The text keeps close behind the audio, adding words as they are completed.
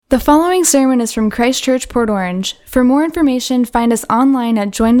The following sermon is from Christ Church, Port Orange. For more information, find us online at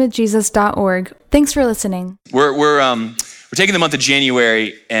joinwithjesus.org. Thanks for listening. We're taking the month of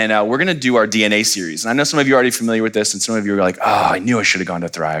January, and we're going to do our DNA series. And I know some of you are already familiar with this, and some of you are like, oh, I knew I should have gone to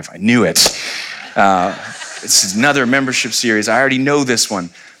Thrive. I knew it. It's another membership series. I already know this one.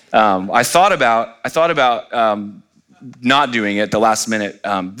 I thought about not doing it the last minute.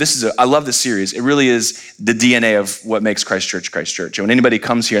 I love this series. It really is the DNA of what makes Christ Church Christ Church. And when anybody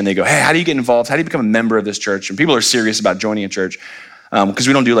comes here and they go, hey, how do you get involved? How do you become a member of this church? And people are serious about joining a church because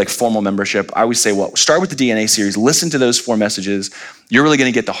we don't do like formal membership. I always say, well, start with the DNA series. Listen to those 4 messages. You're really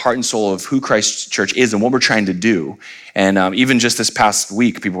going to get the heart and soul of who Christ Church is and what we're trying to do. And even just this past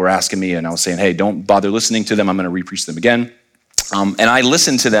week, people were asking me, and I was saying, hey, don't bother listening to them. I'm going to re-preach them again. And I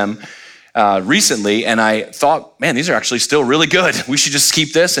listened to them recently, and I thought, man, these are actually still really good. We should just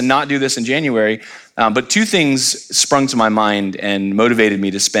keep this and not do this in January. But 2 things sprung to my mind and motivated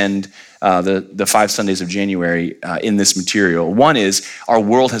me to spend the 5 Sundays of January in this material. One is our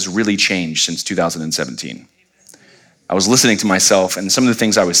world has really changed since 2017. I was listening to myself, and some of the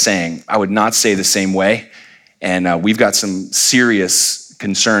things I was saying, I would not say the same way. And we've got some serious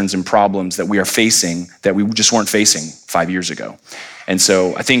concerns and problems that we are facing that we just weren't facing 5 years ago. And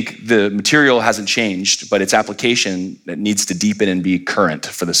so I think the material hasn't changed, but its application that needs to deepen and be current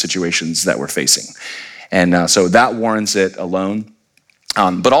for the situations that we're facing. And so that warrants it alone.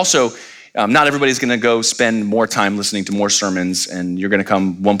 But also, not everybody's going to go spend more time listening to more sermons, and you're going to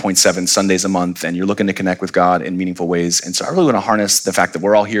come 1.7 Sundays a month, and you're looking to connect with God in meaningful ways. And so I really want to harness the fact that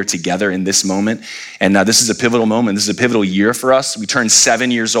we're all here together in this moment. And this is a pivotal moment. This is a pivotal year for us. We turned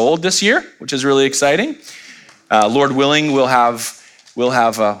 7 years old this year, which is really exciting. Lord willing, we'll have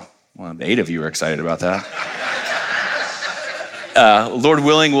 8 of you are excited about that. Lord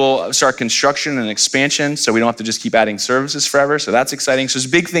willing, we'll start construction and expansion, so we don't have to just keep adding services forever. So that's exciting. So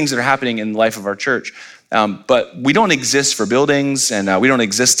there's big things that are happening in the life of our church. But we don't exist for buildings, and we don't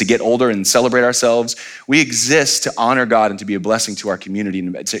exist to get older and celebrate ourselves. We exist to honor God and to be a blessing to our community,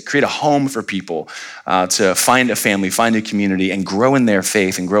 and to create a home for people, to find a family, find a community, and grow in their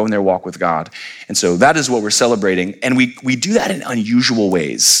faith and grow in their walk with God. And so that is what we're celebrating. And we do that in unusual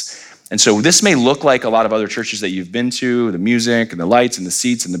ways. And so this may look like a lot of other churches that you've been to, the music and the lights and the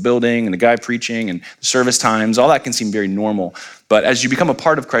seats and the building and the guy preaching and the service times, all that can seem very normal. But as you become a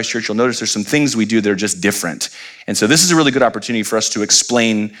part of Christ Church, you'll notice there's some things we do that are just different. And so this is a really good opportunity for us to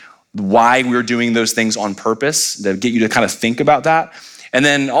explain why we're doing those things on purpose, to get you to kind of think about that. And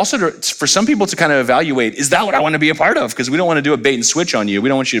then also for some people to kind of evaluate, is that what I want to be a part of? Because we don't want to do a bait and switch on you. We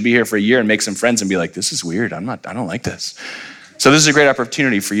don't want you to be here for a year and make some friends and be like, this is weird. I don't like this. So this is a great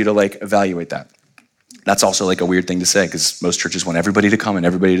opportunity for you to evaluate that. That's also a weird thing to say because most churches want everybody to come and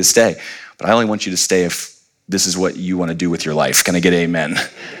everybody to stay. But I only want you to stay if this is what you want to do with your life. Can I get amen?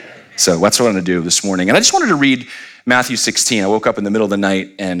 So that's what I'm going to do this morning. And I just wanted to read Matthew 16. I woke up in the middle of the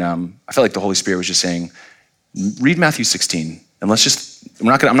night and I felt like the Holy Spirit was just saying, read Matthew 16. And I'm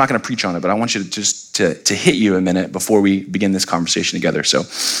not going to preach on it, but I want you to just to hit you a minute before we begin this conversation together. So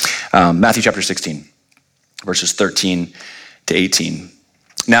Matthew chapter 16, verses 13 to 18.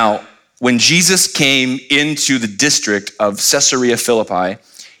 Now, when Jesus came into the district of Caesarea Philippi,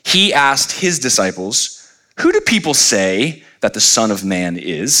 he asked his disciples, who do people say that the Son of Man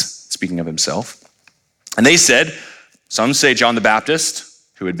is? Speaking of himself. And they said, some say John the Baptist,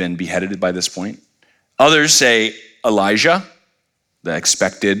 who had been beheaded by this point. Others say Elijah, the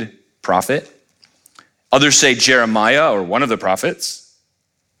expected prophet. Others say Jeremiah or one of the prophets.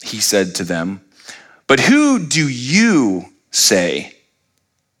 He said to them, but who do you say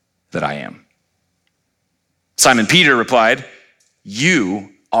that I am? Simon Peter replied,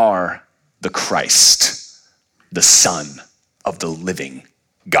 you are the Christ, the Son of the living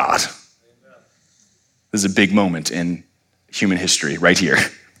God. Amen. This is a big moment in human history right here.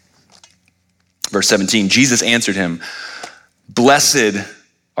 Verse 17, Jesus answered him, blessed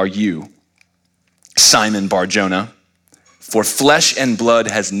are you, Simon Bar-Jonah, for flesh and blood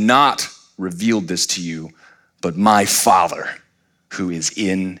has not revealed this to you, but my Father who is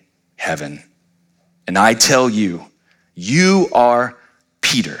in heaven. And I tell you, you are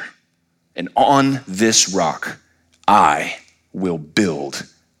Peter, and on this rock I will build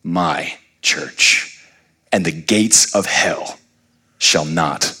my church, and the gates of hell shall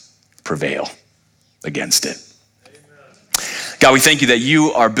not prevail against it. Amen. God, we thank you that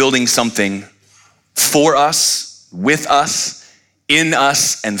you are building something for us, with us, in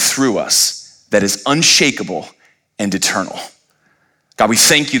us, and through us that is unshakable and eternal. God, we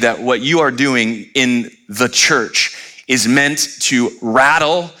thank you that what you are doing in the church is meant to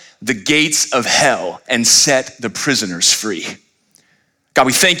rattle the gates of hell and set the prisoners free. God,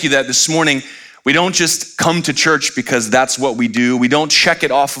 we thank you that this morning we don't just come to church because that's what we do. We don't check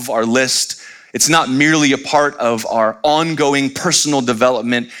it off of our list. It's not merely a part of our ongoing personal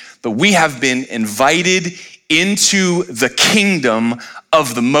development, but we have been invited into the kingdom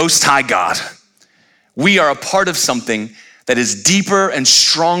of the Most High God. We are a part of something that is deeper and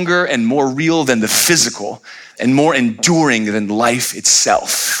stronger and more real than the physical and more enduring than life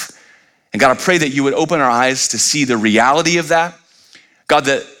itself. And God, I pray that you would open our eyes to see the reality of that. God,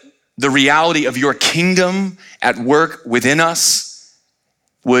 that the reality of your kingdom at work within us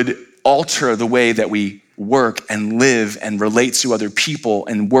would alter the way that we work and live and relate to other people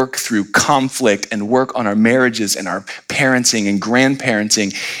and work through conflict and work on our marriages and our parenting and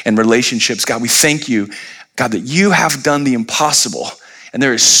grandparenting and relationships. God, we thank you, God, that you have done the impossible, and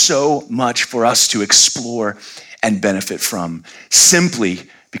there is so much for us to explore and benefit from simply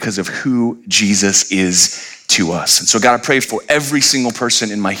because of who Jesus is to us. And so God, I pray for every single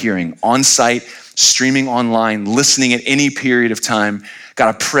person in my hearing, on site, streaming online, listening at any period of time. God,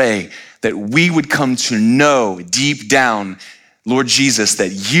 I pray that we would come to know deep down, Lord Jesus,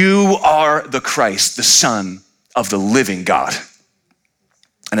 that you are the Christ, the Son of the living God.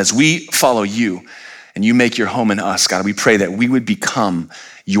 And as we follow you and you make your home in us, God, we pray that we would become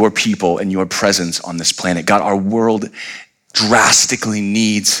your people and your presence on this planet. God, our world drastically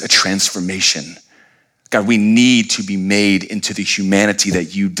needs a transformation. God, we need to be made into the humanity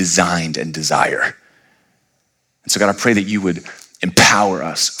that you designed and desire. And so God, I pray that you would empower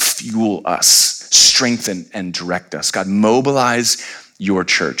us, fuel us, strengthen and direct us. God, mobilize your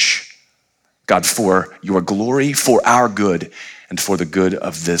church, God, for your glory, for our good, and for the good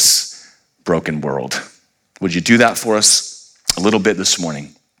of this broken world. Would you do that for us a little bit this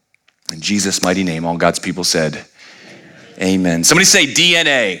morning? In Jesus' mighty name, all God's people said, amen. Somebody say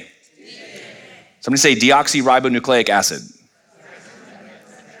DNA. Somebody say deoxyribonucleic acid.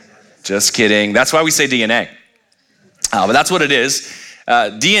 Just kidding. That's why we say DNA. But that's what it is.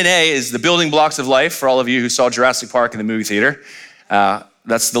 DNA is the building blocks of life for all of you who saw Jurassic Park in the movie theater.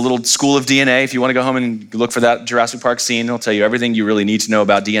 That's the little school of DNA. If you want to go home and look for that Jurassic Park scene, it'll tell you everything you really need to know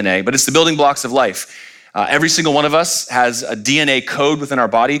about DNA. But it's the building blocks of life. Every single one of us has a DNA code within our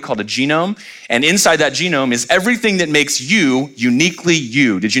body called a genome. And inside that genome is everything that makes you uniquely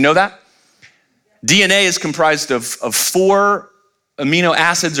you. Did you know that? DNA is comprised of 4 amino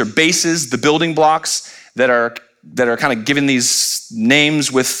acids or bases, the building blocks that are kind of given these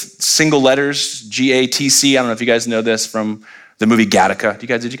names with single letters, GATC. I don't know if you guys know this from the movie Gattaca.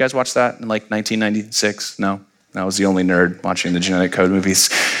 Did you guys watch that in like 1996? No? I was the only nerd watching the genetic code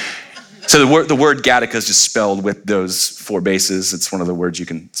movies. So the word Gattaca is just spelled with those 4 bases. It's one of the words you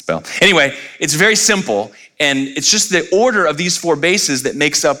can spell. Anyway, it's very simple, and it's just the order of these 4 bases that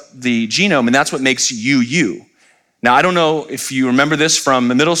makes up the genome, and that's what makes you, you. Now, I don't know if you remember this from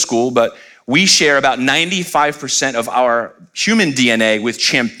middle school, but we share about 95% of our human DNA with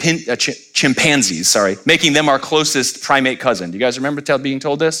chimpanzees, making them our closest primate cousin. Do you guys remember being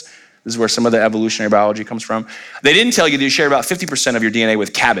told this? This is where some of the evolutionary biology comes from. They didn't tell you that you share about 50% of your DNA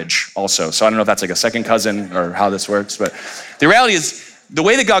with cabbage also. So I don't know if that's like a second cousin or how this works, but the reality is the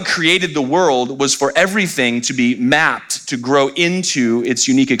way that God created the world was for everything to be mapped to grow into its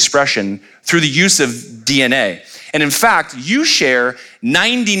unique expression through the use of DNA. And in fact, you share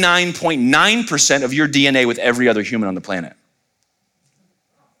 99.9% of your DNA with every other human on the planet.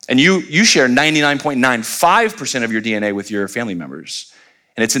 And you share 99.95% of your DNA with your family members.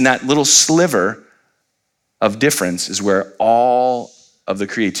 And it's in that little sliver of difference is where all of the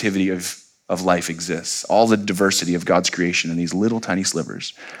creativity of life exists, all the diversity of God's creation in these little tiny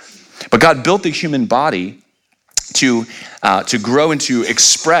slivers. But God built the human body to grow and to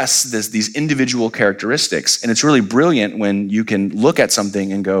express these individual characteristics. And it's really brilliant when you can look at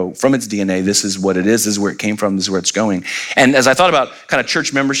something and go, from its DNA, this is what it is, this is where it came from, this is where it's going. And as I thought about kind of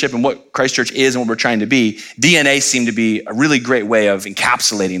church membership and what Christ Church is and what we're trying to be, DNA seemed to be a really great way of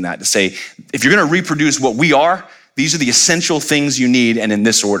encapsulating that, to say, if you're gonna reproduce what we are, these are the essential things you need, and in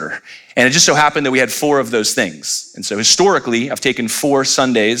this order. And it just so happened that we had 4 of those things. And so historically, I've taken 4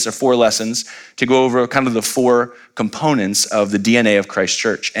 Sundays or 4 lessons to go over kind of the 4 components of the DNA of Christ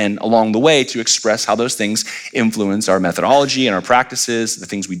Church, and along the way to express how those things influence our methodology and our practices, the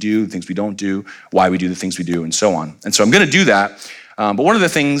things we do, the things we don't do, why we do the things we do, and so on. And so I'm gonna do that. But one of the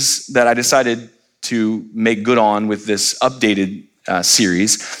things that I decided to make good on with this updated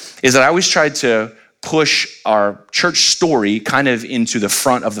series is that I always tried to push our church story kind of into the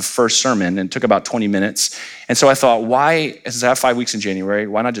front of the first sermon, and it took about 20 minutes. And so I thought, why, as I have 5 weeks in January,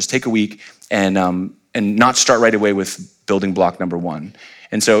 why not just take a week and not start right away with building block number 1?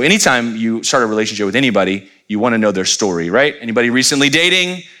 And so anytime you start a relationship with anybody, you want to know their story, right? Anybody recently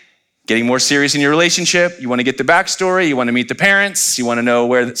dating, getting more serious in your relationship, you want to get the backstory, you want to meet the parents, you want to know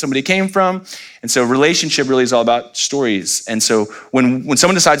where somebody came from. And so relationship really is all about stories. And so when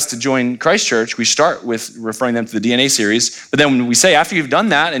someone decides to join Christ Church, we start with referring them to the DNA series. But then when we say, after you've done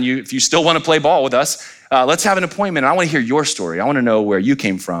that, and if you still want to play ball with us, let's have an appointment. I want to hear your story. I want to know where you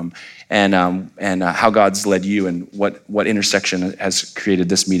came from and how God's led you and what intersection has created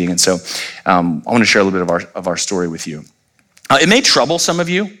this meeting. And so I want to share a little bit of our story with you. It may trouble some of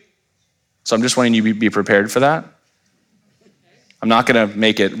you, so I'm just wanting you to be prepared for that. I'm not going to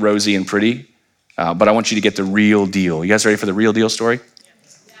make it rosy and pretty, but I want you to get the real deal. You guys ready for the real deal story?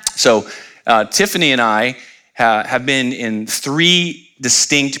 So Tiffany and I have been in 3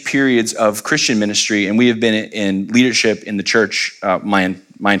 distinct periods of Christian ministry, and we have been in leadership in the church my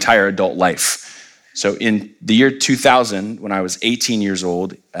entire adult life. So in the year 2000, when I was 18 years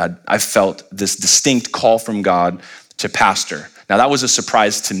old, I felt this distinct call from God to pastor. Now that was a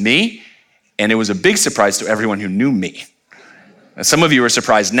surprise to me, and it was a big surprise to everyone who knew me. Now, some of you are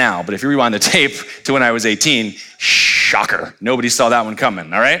surprised now, but if you rewind the tape to when I was 18, shocker, nobody saw that one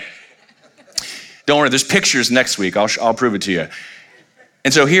coming, all right? Don't worry, there's pictures next week. I'll prove it to you.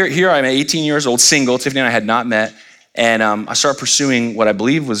 And so here I'm 18 years old, single. Tiffany and I had not met. And I started pursuing what I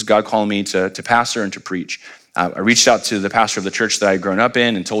believe was God calling me to pastor and to preach. I reached out to the pastor of the church that I had grown up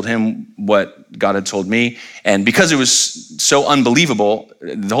in and told him what God had told me. And because it was so unbelievable,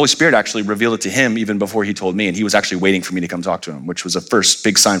 the Holy Spirit actually revealed it to him even before he told me. And he was actually waiting for me to come talk to him, which was the first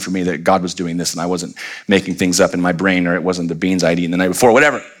big sign for me that God was doing this and I wasn't making things up in my brain, or it wasn't the beans I'd eaten the night before,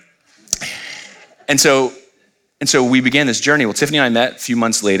 whatever. And so we began this journey. Well, Tiffany and I met a few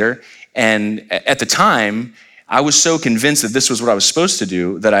months later. And at the time, I was so convinced that this was what I was supposed to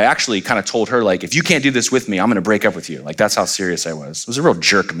do that I actually kind of told her, like, if you can't do this with me, I'm going to break up with you. Like, that's how serious I was. It was a real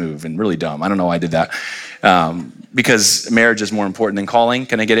jerk move and really dumb. I don't know why I did that. Because marriage is more important than calling.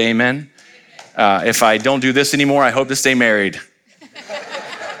 Can I get an amen? If I don't do this anymore, I hope to stay married.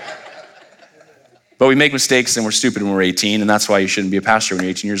 But we make mistakes and we're stupid when we're 18, and that's why you shouldn't be a pastor when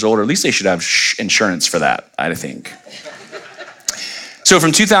you're 18 years old, or at least they should have insurance for that, I think. So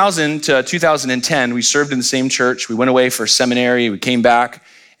from 2000 to 2010, we served in the same church. We went away for seminary. We came back,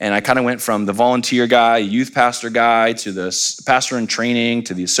 and I kind of went from the volunteer guy, youth pastor guy, to the pastor in training,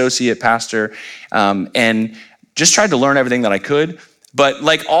 to the associate pastor, and just tried to learn everything that I could. But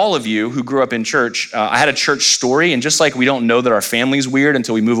like all of you who grew up in church, I had a church story, and just like we don't know that our family's weird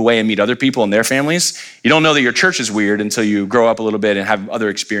until we move away and meet other people and their families, you don't know that your church is weird until you grow up a little bit and have other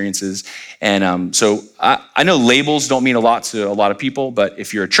experiences. And so I know labels don't mean a lot to a lot of people, but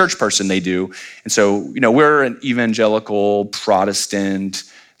if you're a church person, they do. And so, we're an evangelical, Protestant,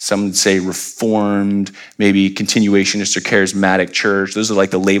 some would say Reformed, maybe continuationist or charismatic church. Those are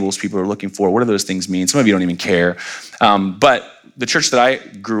like the labels people are looking for. What do those things mean? Some of you don't even care. But the church that I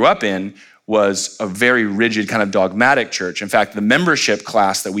grew up in was a very rigid kind of dogmatic church. In fact, the membership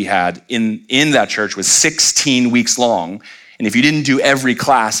class that we had in that church was 16 weeks long. And if you didn't do every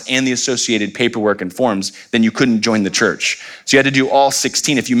class and the associated paperwork and forms, then you couldn't join the church. So you had to do all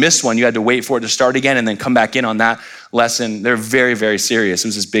 16. If you missed one, you had to wait for it to start again and then come back in on that lesson. They're very, very serious. It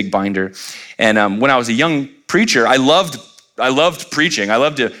was this big binder. And when I was a young preacher, I loved preaching. I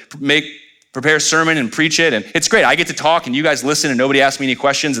loved to prepare a sermon and preach it. And it's great. I get to talk and you guys listen and nobody asks me any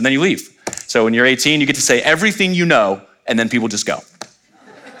questions and then you leave. So when you're 18, you get to say everything you know and then people just go.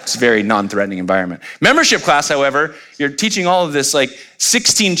 It's a very non-threatening environment. Membership class, however, you're teaching all of this like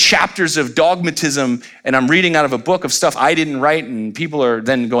 16 chapters of dogmatism, and I'm reading out of a book of stuff I didn't write, and people are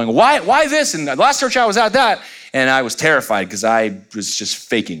then going, why this? And the last church I was at that. And I was terrified because I was just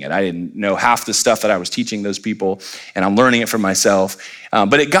faking it. I didn't know half the stuff that I was teaching those people, and I'm learning it for myself.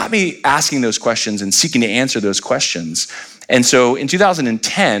 But it got me asking those questions and seeking to answer those questions. And so in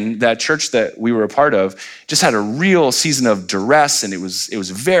 2010, that church that we were a part of just had a real season of duress, and it was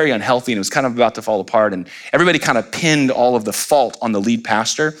very unhealthy, and it was kind of about to fall apart. And everybody kind of pinned all of the fault on the lead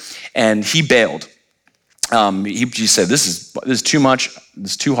pastor, and he bailed. He said, this is too much,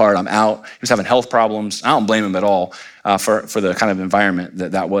 this is too hard, I'm out. He was having health problems. I don't blame him at all for the kind of environment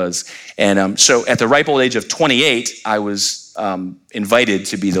that was. And so at the ripe old age of 28, I was invited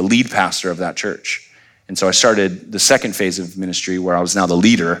to be the lead pastor of that church. And so I started the second phase of ministry where I was now the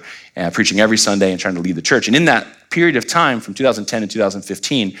leader, preaching every Sunday and trying to lead the church. And in that period of time from 2010 to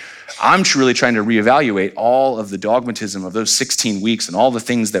 2015, I'm really trying to reevaluate all of the dogmatism of those 16 weeks and all the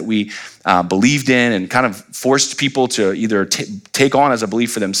things that we believed in and kind of forced people to either take on as a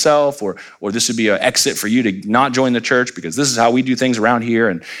belief for themselves or this would be an exit for you to not join the church because this is how we do things around here.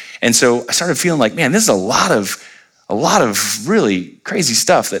 And so I started feeling like, man, this is a lot of a lot of really crazy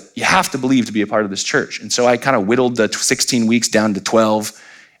stuff that you have to believe to be a part of this church. And so I kind of whittled the 16 weeks down to 12.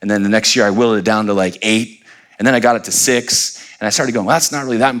 And then the next year I whittled it down to like 8. And then I got it to 6. And I started going, well, that's not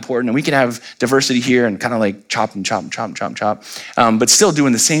really that important. And we can have diversity here and kind of like chop. But still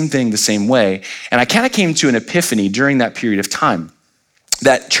doing the same thing the same way. And I kind of came to an epiphany during that period of time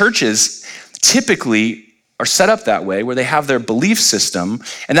that churches typically are set up that way, where they have their belief system,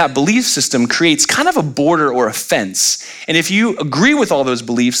 and that belief system creates kind of a border or a fence. And if you agree with all those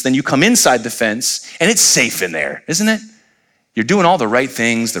beliefs, then you come inside the fence, and it's safe in there, isn't it? You're doing all the right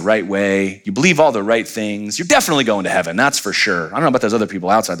things the right way. You believe all the right things. You're definitely going to heaven, that's for sure. I don't know about those other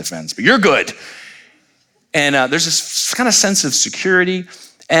people outside the fence, but you're good. And there's this kind of sense of security.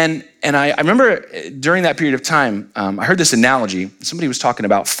 And I remember during that period of time, I heard this analogy. Somebody was talking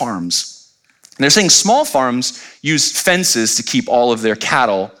about farms. And they're saying small farms use fences to keep all of their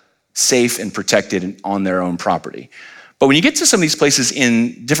cattle safe and protected on their own property. But when you get to some of these places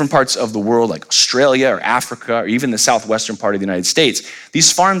in different parts of the world, like Australia or Africa, or even the southwestern part of the United States,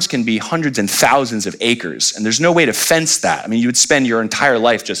 these farms can be hundreds and thousands of acres, and there's no way to fence that. I mean, you would spend your entire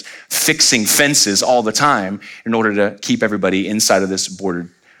life just fixing fences all the time in order to keep everybody inside of this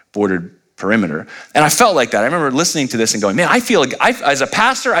bordered perimeter. And I felt like that. I remember listening to this and going, man, I feel like, as a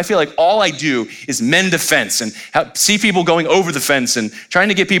pastor, I feel like all I do is mend a fence and see people going over the fence and trying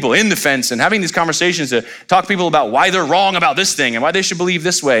to get people in the fence and having these conversations to talk to people about why they're wrong about this thing and why they should believe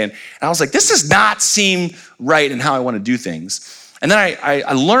this way. And I was like, this does not seem right in how I want to do things. And then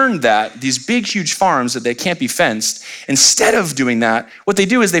I learned that these big, huge farms, that they can't be fenced, instead of doing that, what they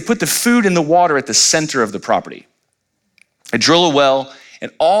do is they put the food and the water at the center of the property. They drill a well,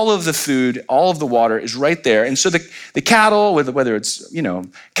 and all of the food, all of the water is right there. And so the cattle, whether it's,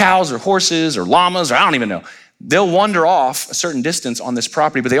 cows or horses or llamas, or I don't even know, they'll wander off a certain distance on this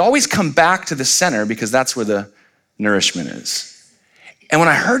property, but they always come back to the center because that's where the nourishment is. And when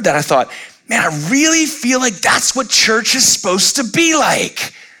I heard that, I thought, man, I really feel like that's what church is supposed to be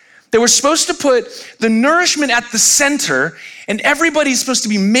like. They were supposed to put the nourishment at the center, and everybody's supposed to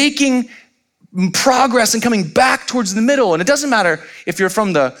be making progress and coming back towards the middle. And it doesn't matter if you're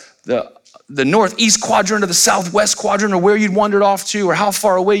from the northeast quadrant or the southwest quadrant or where you'd wandered off to or how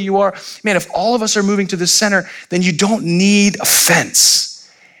far away you are. Man, if all of us are moving to the center, then you don't need a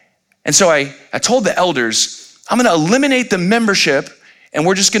fence. And so I told the elders, I'm going to eliminate the membership, and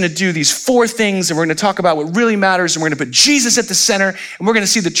we're just going to do these 4 things, and we're going to talk about what really matters, and we're going to put Jesus at the center, and we're going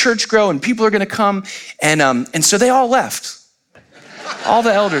to see the church grow, and people are going to come. And so they all left. All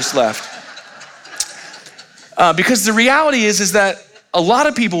the elders left. Because the reality is that a lot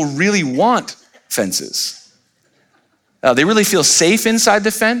of people really want fences. They really feel safe inside the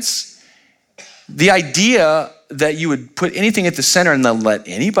fence. The idea that you would put anything at the center and then let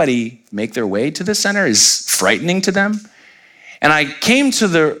anybody make their way to the center is frightening to them. And I came to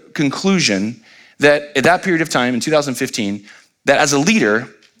the conclusion that at that period of time in 2015, that as a leader,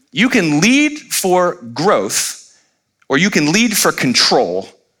 you can lead for growth or you can lead for control,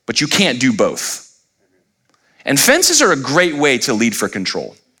 but you can't do both. And fences are a great way to lead for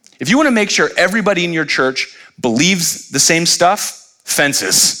control. If you want to make sure everybody in your church believes the same stuff,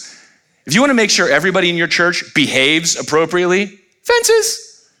 fences. If you want to make sure everybody in your church behaves appropriately,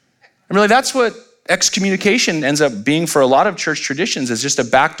 fences. And really, that's what excommunication ends up being for a lot of church traditions, is just a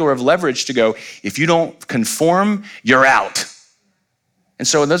backdoor of leverage to go, if you don't conform, you're out. And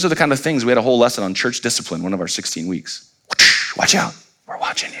so those are the kind of things. We had a whole lesson on church discipline, one of our 16 weeks. Watch out, we're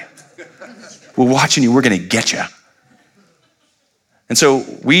watching you. We're watching you, we're gonna get you. And so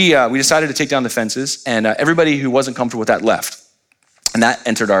we decided to take down the fences, and everybody who wasn't comfortable with that left. And that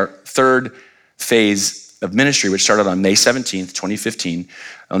entered our 3rd phase of ministry, which started on May 17th, 2015.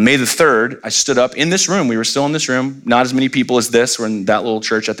 On May the 3rd, I stood up in this room. We were still in this room, not as many people as this were in that little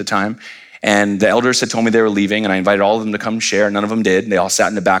church at the time. And the elders had told me they were leaving, and I invited all of them to come share. None of them did. They all sat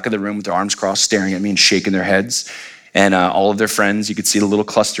in the back of the room with their arms crossed, staring at me and shaking their heads. And all of their friends, you could see the little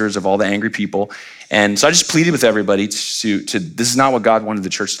clusters of all the angry people. And so I just pleaded with everybody to this is not what God wanted the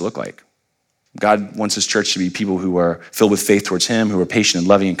church to look like. God wants his church to be people who are filled with faith towards him, who are patient and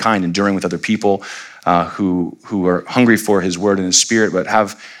loving and kind, enduring with other people, who are hungry for his word and his spirit, but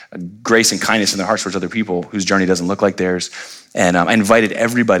have grace and kindness in their hearts towards other people whose journey doesn't look like theirs. And I invited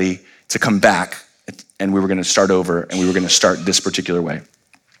everybody to come back, and we were going to start over, and we were going to start this particular way.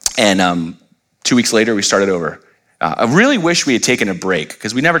 And 2 weeks later, we started over. I really wish we had taken a break,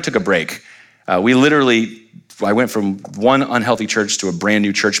 because we never took a break. I went from one unhealthy church to a brand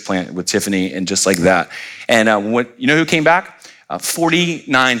new church plant with Tiffany, and just like that. And you know who came back?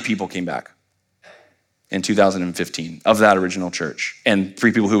 49 people came back in 2015 of that original church. And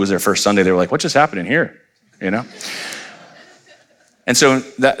 3 people who was there first Sunday, they were like, what just happened in here? you know? And so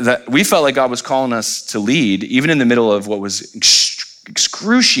that we felt like God was calling us to lead, even in the middle of what was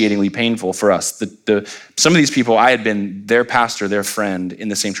excruciatingly painful for us. Some of these people, I had been their pastor, their friend in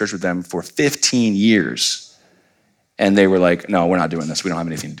the same church with them for 15 years. And they were like, no, we're not doing this. We don't have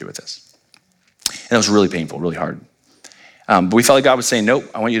anything to do with this. And it was really painful, really hard. But we felt like God was saying, nope,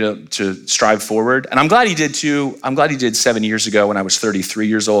 I want you to strive forward. And I'm glad he did too. I'm glad he did 7 years ago when I was 33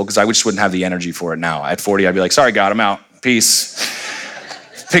 years old, because I just wouldn't have the energy for it now. At 40, I'd be like, sorry, God, I'm out. Peace.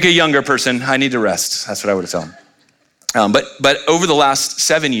 Pick a younger person. I need to rest. That's what I would have told him. But over the last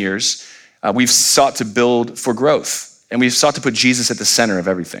 7 years, we've sought to build for growth. And we've sought to put Jesus at the center of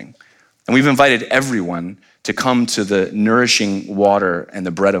everything. And we've invited everyone to come to the nourishing water and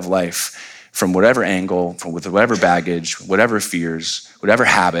the bread of life from whatever angle, with whatever baggage, whatever fears, whatever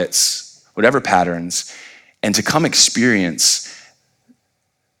habits, whatever patterns, and to come experience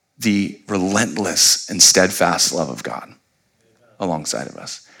the relentless and steadfast love of God alongside of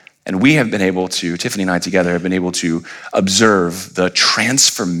us. And we have been able to, Tiffany and I together have been able to observe the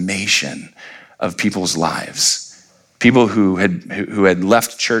transformation of people's lives. People who had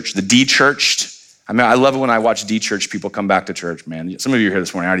left church, the de-churched. I mean, I love it when I watch de-church people come back to church, man. Some of you are here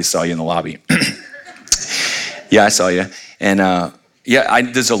this morning. I already saw you in the lobby. Yeah, I saw you. And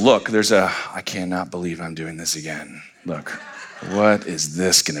there's a look. I cannot believe I'm doing this again. Look, what is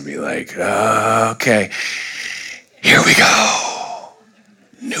this going to be like? Okay, here we go.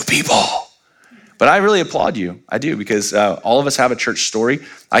 New people. But I really applaud you. I do, because all of us have a church story.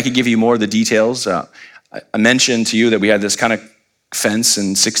 I could give you more of the details. I mentioned to you that we had this kind of fence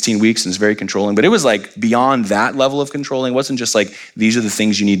in 16 weeks and it's very controlling, but it was like beyond that level of controlling. It wasn't just like, these are the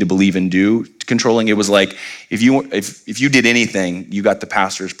things you need to believe and do controlling. It was like, if you did anything, you got the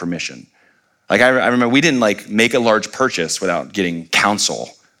pastor's permission. Like I remember we didn't like make a large purchase without getting counsel.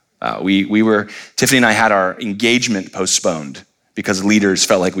 Tiffany and I had our engagement postponed because leaders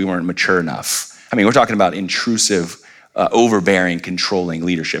felt like we weren't mature enough. I mean, we're talking about intrusive, overbearing, controlling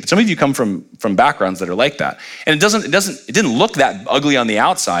leadership. Some of you come from backgrounds that are like that. And it didn't look that ugly on the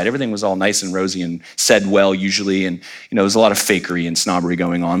outside. Everything was all nice and rosy and said well usually. And there's a lot of fakery and snobbery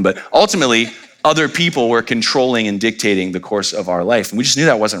going on. But ultimately, other people were controlling and dictating the course of our life. And we just knew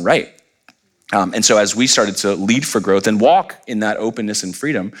that wasn't right. And so as we started to lead for growth and walk in that openness and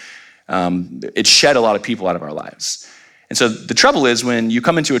freedom, it shed a lot of people out of our lives. And so the trouble is when you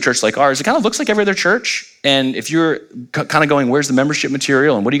come into a church like ours, it kind of looks like every other church. And if you're kind of going, where's the membership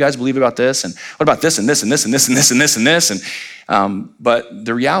material? And what do you guys believe about this? And what about this and this and this and this and this and this and this? But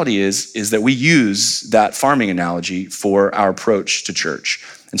the reality is that we use that farming analogy for our approach to church.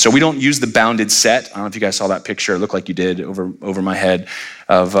 And so we don't use the bounded set. I don't know if you guys saw that picture. It looked like you did over my head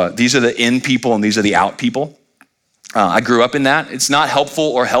of these are the in people and these are the out people. I grew up in that. It's not helpful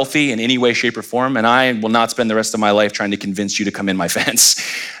or healthy in any way, shape, or form, and I will not spend the rest of my life trying to convince you to come in my fence.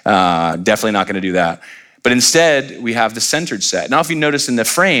 Definitely not going to do that. But instead, we have the centered set. Now, if you notice in the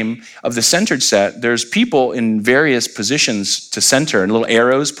frame of the centered set, there's people in various positions to center and little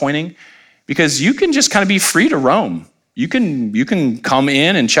arrows pointing, because you can just kind of be free to roam. You can come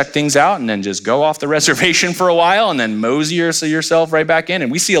in and check things out and then just go off the reservation for a while and then mosey yourself right back in. And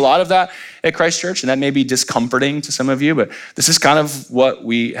we see a lot of that at Christ Church, and that may be discomforting to some of you, but this is kind of what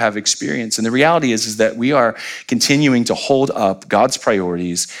we have experienced. And the reality is that we are continuing to hold up God's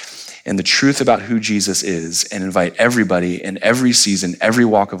priorities and the truth about who Jesus is and invite everybody in every season, every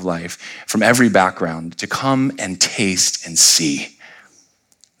walk of life, from every background to come and taste and see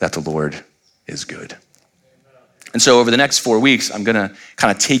that the Lord is good. And so over the next 4 weeks, I'm gonna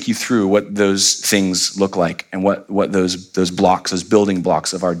kind of take you through what those things look like and what those blocks, those building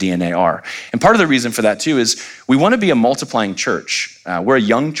blocks of our DNA are. And part of the reason for that too is we wanna be a multiplying church. We're a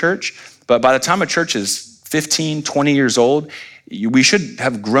young church, but by the time a church is 15, 20 years old, we should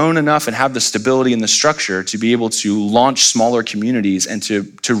have grown enough and have the stability and the structure to be able to launch smaller communities and to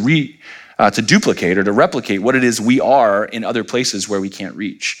duplicate or to replicate what it is we are in other places where we can't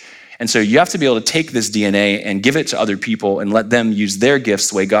reach. And so you have to be able to take this DNA and give it to other people and let them use their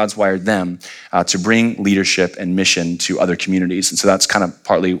gifts the way God's wired them to bring leadership and mission to other communities. And so that's kind of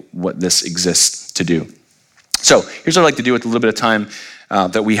partly what this exists to do. So here's what I'd like to do with a little bit of time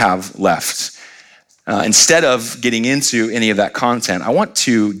that we have left. Instead of getting into any of that content, I want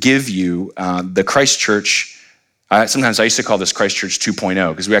to give you the Christ Church. Sometimes I used to call this Christ Church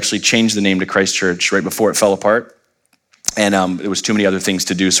 2.0 because we actually changed the name to Christ Church right before it fell apart. And there was too many other things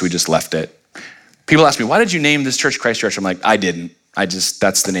to do, so we just left it. People ask me, why did you name this church Christ Church? I'm like, I didn't.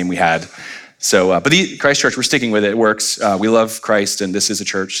 That's the name we had. So, but the Christ Church, we're sticking with it. It works. We love Christ, and this is a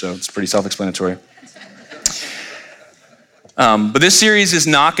church, so it's pretty self-explanatory. But this series is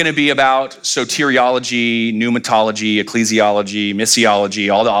not going to be about soteriology, pneumatology, ecclesiology,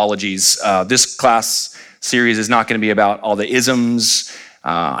 missiology, all the ologies. This class series is not going to be about all the isms.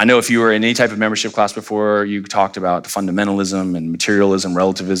 I know if you were in any type of membership class before, you talked about fundamentalism and materialism,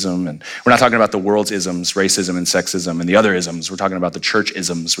 relativism, and we're not talking about the world's isms, racism and sexism, and the other isms. We're talking about the church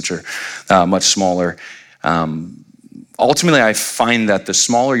isms, which are much smaller. Ultimately, I find that the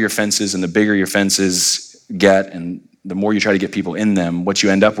smaller your fences and the bigger your fences get, and the more you try to get people in them, what you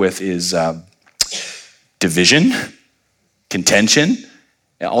end up with is division, contention,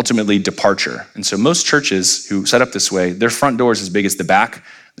 and ultimately departure. And so most churches who set up this way, their front door is as big as the back.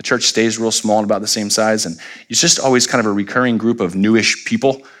 The church stays real small and about the same size. And it's just always kind of a recurring group of newish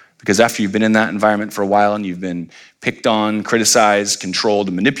people, because after you've been in that environment for a while and you've been picked on, criticized, controlled,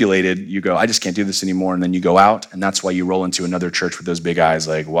 and manipulated, you go, I just can't do this anymore. And then you go out, and that's why you roll into another church with those big eyes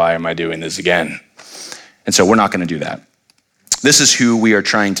like, why am I doing this again? And so we're not going to do that. This is who we are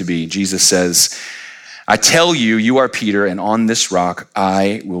trying to be. Jesus says, I tell you, you are Peter, and on this rock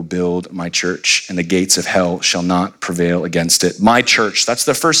I will build my church, and the gates of hell shall not prevail against it. My church. That's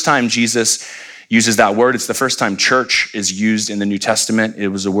the first time Jesus uses that word. It's the first time church is used in the New Testament. It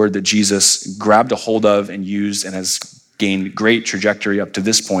was a word that Jesus grabbed a hold of and used and has gained great trajectory up to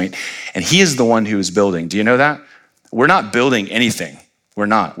this point. And he is the one who is building. Do you know that? We're not building anything. We're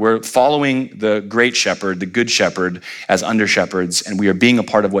not. We're following the great shepherd, the good shepherd, as under shepherds, and we are being a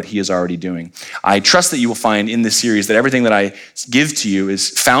part of what he is already doing. I trust that you will find in this series that everything that I give to you is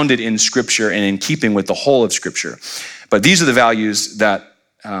founded in Scripture and in keeping with the whole of Scripture. But these are the values that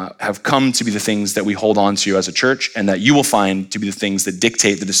have come to be the things that we hold on to as a church, and that you will find to be the things that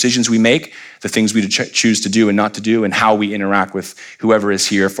dictate the decisions we make, the things we choose to do and not to do, and how we interact with whoever is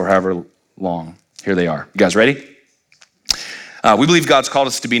here for however long. Here they are. You guys ready? We believe God's called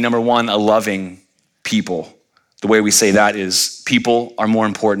us to be, number one, a loving people. The way we say that is people are more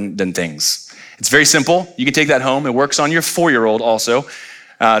important than things. It's very simple. You can take that home. It works on your 4-year-old also.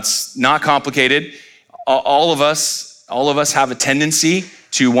 It's not complicated. All of us have a tendency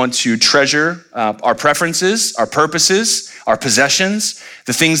to want to treasure our preferences, our purposes, our possessions,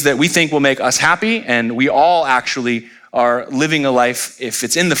 the things that we think will make us happy, and we all actually are living a life, if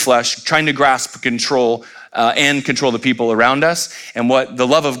it's in the flesh, trying to grasp control and control the people around us. And what the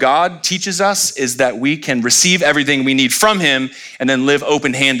love of God teaches us is that we can receive everything we need from him and then live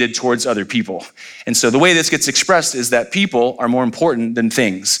open-handed towards other people. And so the way this gets expressed is that people are more important than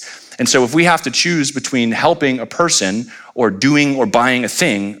things. And so if we have to choose between helping a person or doing or buying a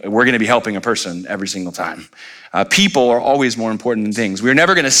thing, we're going to be helping a person every single time. People are always more important than things. We're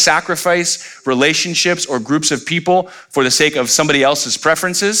never going to sacrifice relationships or groups of people for the sake of somebody else's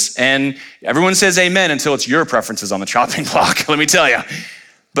preferences. And everyone says amen until it's your preferences on the chopping block, let me tell you.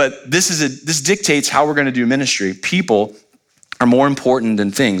 But this dictates how we're going to do ministry. People are more important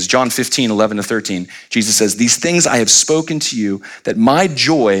than things. John 15:11-13, Jesus says, these things I have spoken to you, that my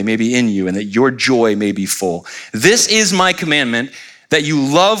joy may be in you and that your joy may be full. This is my commandment, that you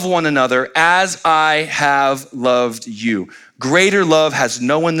love one another as I have loved you. Greater love has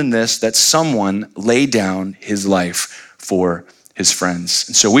no one than this, that someone lay down his life for his friends.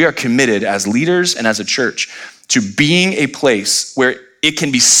 And so we are committed as leaders and as a church to being a place where it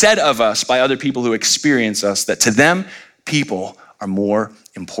can be said of us by other people who experience us that to them, people are more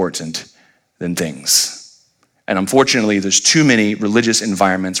important than things. And unfortunately, there's too many religious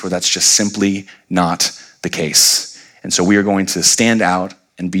environments where that's just simply not the case. And so we are going to stand out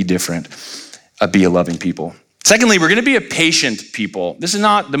and be different, be a loving people. Secondly, we're going to be a patient people. This is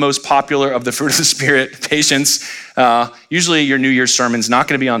not the most popular of the fruit of the Spirit, patience. Usually your New Year's sermon's not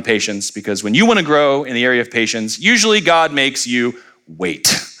going to be on patience, because when you want to grow in the area of patience, usually God makes you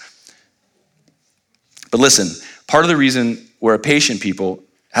wait. But listen, part of the reason we're a patient people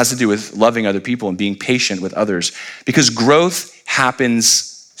has to do with loving other people and being patient with others, because growth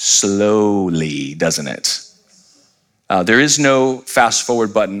happens slowly, doesn't it? There is no fast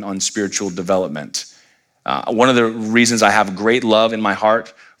forward button on spiritual development. One of the reasons I have great love in my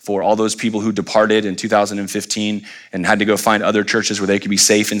heart for all those people who departed in 2015 and had to go find other churches where they could be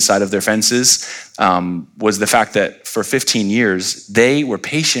safe inside of their fences was the fact that for 15 years, they were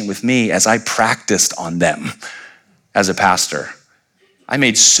patient with me as I practiced on them as a pastor. I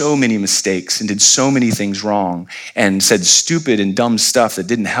made so many mistakes and did so many things wrong and said stupid and dumb stuff that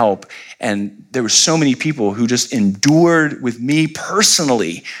didn't help. And there were so many people who just endured with me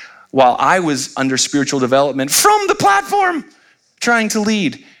personally while I was under spiritual development from the platform trying to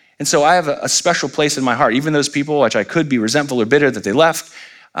lead. And so I have a special place in my heart. Even those people which I could be resentful or bitter that they left,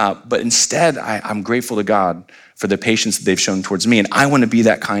 But instead, I'm grateful to God for the patience that they've shown towards me, and I want to be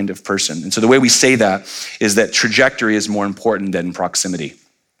that kind of person. And so the way we say that is that trajectory is more important than proximity.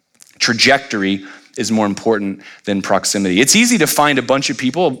 Trajectory is more important than proximity. It's easy to find a bunch of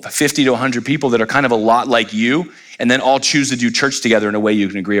people, 50 to 100 people that are kind of a lot like you, and then all choose to do church together in a way you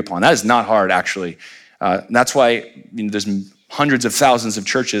can agree upon. That is not hard, actually. That's why there's hundreds of thousands of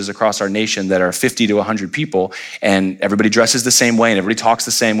churches across our nation that are 50 to 100 people, and everybody dresses the same way, and everybody talks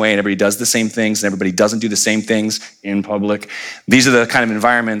the same way, and everybody does the same things, and everybody doesn't do the same things in public. These are the kind of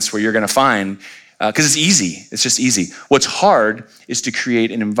environments where you're going to find, because it's easy. It's just easy. What's hard is to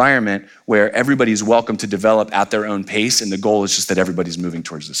create an environment where everybody's welcome to develop at their own pace, and the goal is just that everybody's moving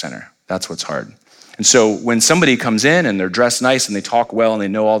towards the center. That's what's hard. And so when somebody comes in and they're dressed nice and they talk well and they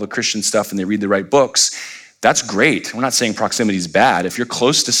know all the Christian stuff and they read the right books, that's great. We're not saying proximity is bad. If you're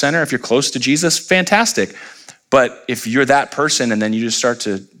close to center, if you're close to Jesus, fantastic. But if you're that person and then you just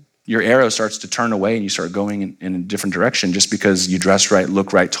your arrow starts to turn away and you start going in a different direction just because you dress right,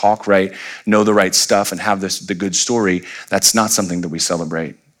 look right, talk right, know the right stuff, and have the good story, that's not something that we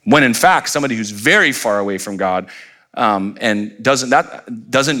celebrate. When in fact, somebody who's very far away from God and doesn't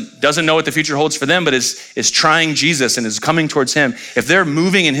know what the future holds for them, but is trying Jesus and is coming towards him, if they're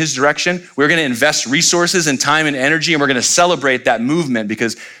moving in his direction, we're going to invest resources and time and energy, and we're going to celebrate that movement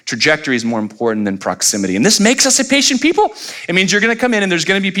because trajectory is more important than proximity. And this makes us a patient people. It means you're going to come in and there's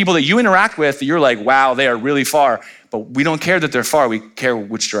going to be people that you interact with that you're like, wow, they are really far. But we don't care that they're far. We care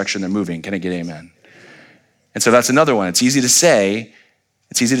which direction they're moving. Can I get amen? And so that's another one. It's easy to say,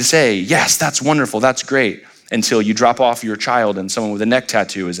 yes, that's wonderful. That's great. Until you drop off your child and someone with a neck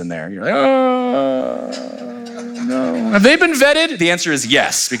tattoo is in there. You're like, oh, no. Have they been vetted? The answer is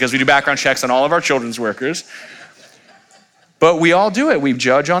yes, because we do background checks on all of our children's workers. But we all do it. We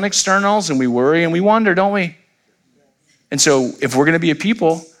judge on externals and we worry and we wonder, don't we? And so if we're going to be a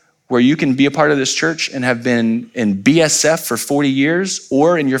people where you can be a part of this church and have been in BSF for 40 years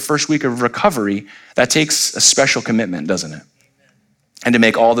or in your first week of recovery, that takes a special commitment, doesn't it? And to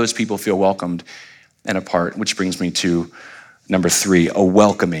make all those people feel welcomed and apart, which brings me to number 3, a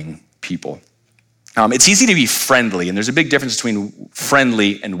welcoming people. It's easy to be friendly, and there's a big difference between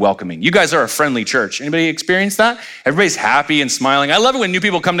friendly and welcoming. You guys are a friendly church. Anybody experience that? Everybody's happy and smiling. I love it when new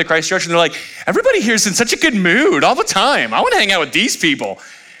people come to Christ Church and they're like, everybody here's in such a good mood all the time. I want to hang out with these people.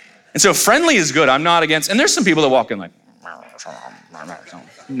 And so friendly is good. I'm not against, and there's some people that walk in like,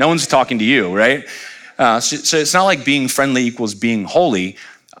 no one's talking to you, right? So it's not like being friendly equals being holy.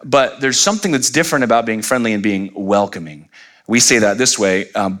 But there's something that's different about being friendly and being welcoming. We say that this way,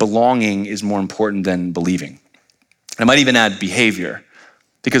 belonging is more important than believing. I might even add behavior,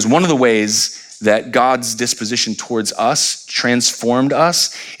 because one of the ways that God's disposition towards us transformed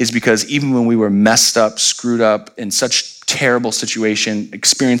us is because even when we were messed up, screwed up, in such terrible situation,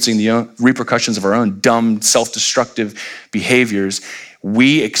 experiencing the repercussions of our own dumb, self-destructive behaviors,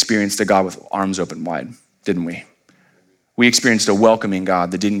 we experienced a God with arms open wide, didn't we? We experienced a welcoming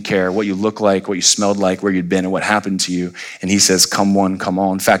God that didn't care what you looked like, what you smelled like, where you'd been, and what happened to you. And he says, come one, come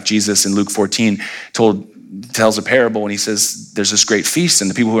all. In fact, Jesus in Luke 14 tells a parable, and he says, there's this great feast, and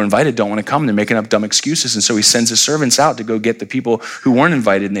the people who are invited don't want to come. They're making up dumb excuses. And so he sends his servants out to go get the people who weren't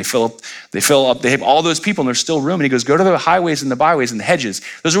invited, and they have all those people, and there's still room. And he goes, go to the highways and the byways and the hedges.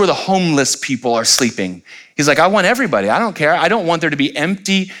 Those are where the homeless people are sleeping. He's like, I want everybody. I don't care. I don't want there to be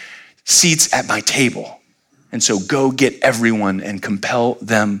empty seats at my table. And so go get everyone and compel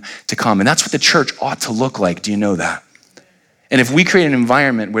them to come. And that's what the church ought to look like. Do you know that? And if we create an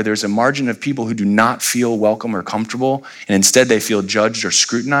environment where there's a margin of people who do not feel welcome or comfortable, and instead they feel judged or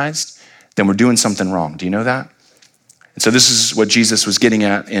scrutinized, then we're doing something wrong. Do you know that? And so this is what Jesus was getting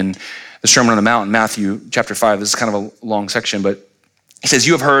at in the Sermon on the Mount, Matthew chapter 5. This is kind of a long section, but he says,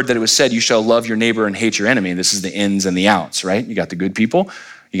 you have heard that it was said, you shall love your neighbor and hate your enemy. This is the ins and the outs, right? You got the good people.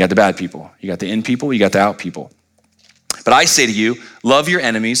 You got the bad people. You got the in people. You got the out people. But I say to you, love your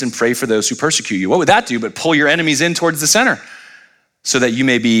enemies and pray for those who persecute you. What would that do but pull your enemies in towards the center so that you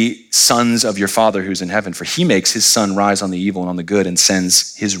may be sons of your Father who's in heaven? For he makes his sun rise on the evil and on the good and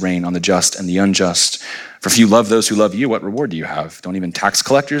sends his rain on the just and the unjust. For if you love those who love you, what reward do you have? Don't even tax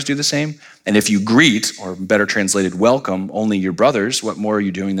collectors do the same? And if you greet, or better translated, welcome only your brothers, what more are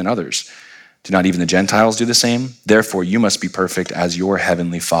you doing than others? Do not even the Gentiles do the same? Therefore, you must be perfect as your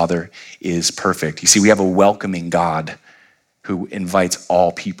heavenly Father is perfect. You see, we have a welcoming God who invites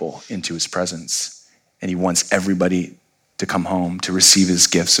all people into his presence. And he wants everybody to come home to receive his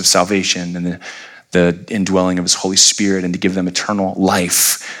gifts of salvation and the indwelling of his Holy Spirit and to give them eternal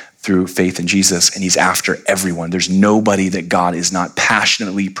life through faith in Jesus, and he's after everyone. There's nobody that God is not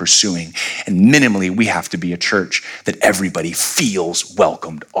passionately pursuing. And minimally, we have to be a church that everybody feels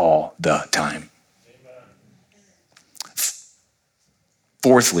welcomed all the time. Amen.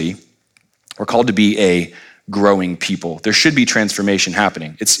 Fourthly, we're called to be a growing people. There should be transformation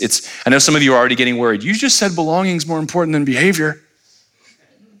happening. I know some of you are already getting worried. You just said belonging is more important than behavior.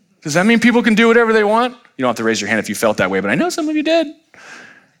 Does that mean people can do whatever they want? You don't have to raise your hand if you felt that way, but I know some of you did.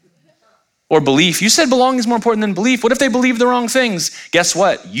 Or belief. You said belonging is more important than belief. What if they believe the wrong things? Guess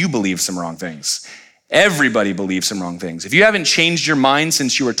what? You believe some wrong things. Everybody believes some wrong things. If you haven't changed your mind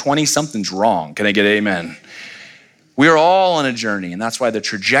since you were 20, something's wrong. Can I get amen? We are all on a journey, and that's why the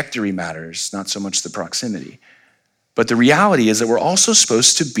trajectory matters, not so much the proximity. But the reality is that we're also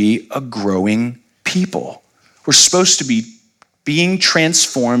supposed to be a growing people. We're supposed to be being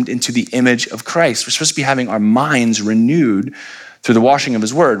transformed into the image of Christ. We're supposed to be having our minds renewed through the washing of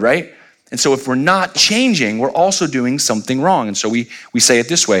his word, right? And so if we're not changing, we're also doing something wrong. And so we say it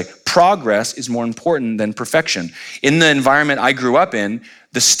this way: progress is more important than perfection. In the environment I grew up in,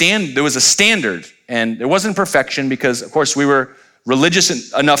 there was a standard, and there wasn't perfection because, of course, we were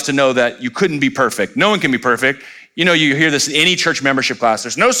religious enough to know that you couldn't be perfect. No one can be perfect. You know, you hear this in any church membership class.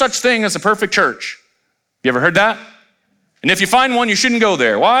 There's no such thing as a perfect church. You ever heard that? And if you find one, you shouldn't go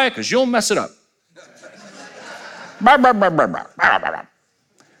there. Why? Because you'll mess it up.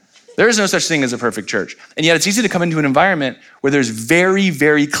 There is no such thing as a perfect church. And yet it's easy to come into an environment where there's very,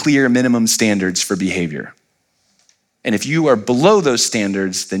 very clear minimum standards for behavior. And if you are below those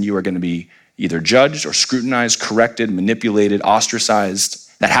standards, then you are going to be either judged or scrutinized, corrected, manipulated, ostracized.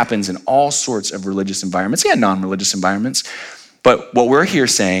 That happens in all sorts of religious environments, non-religious environments. But what we're here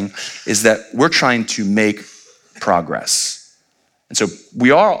saying is that we're trying to make progress. And so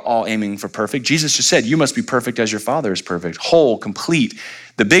we are all aiming for perfect. Jesus just said, you must be perfect as your Father is perfect, whole, complete,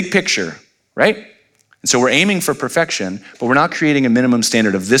 the big picture, right? And so we're aiming for perfection, but we're not creating a minimum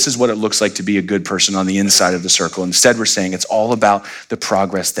standard of this is what it looks like to be a good person on the inside of the circle. Instead, we're saying it's all about the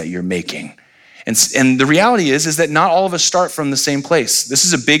progress that you're making. And the reality is that not all of us start from the same place. This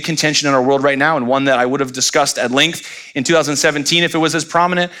is a big contention in our world right now, and one that I would have discussed at length in 2017 if it was as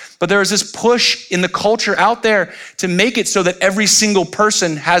prominent. But there is this push in the culture out there to make it so that every single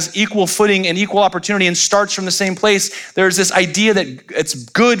person has equal footing and equal opportunity and starts from the same place. There's this idea that it's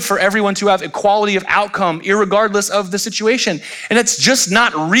good for everyone to have equality of outcome, irregardless of the situation. And it's just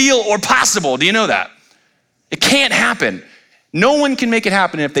not real or possible. Do you know that? It can't happen. No one can make it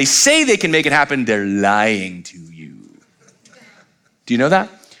happen. And if they say they can make it happen, they're lying to you. Do you know that?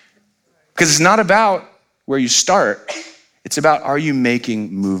 Because it's not about where you start. It's about, are you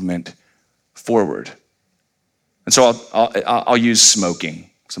making movement forward? And so I'll use smoking.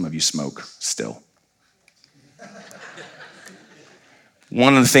 Some of you smoke still.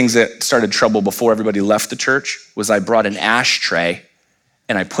 One of the things that started trouble before everybody left the church was I brought an ashtray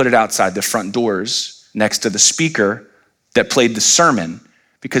and I put it outside the front doors next to the speaker that played the sermon,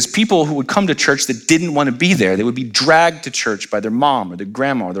 because people who would come to church that didn't want to be there, they would be dragged to church by their mom or their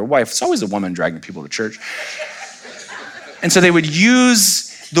grandma or their wife. It's always a woman dragging people to church. And so they would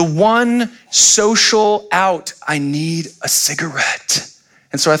use the one social out, I need a cigarette.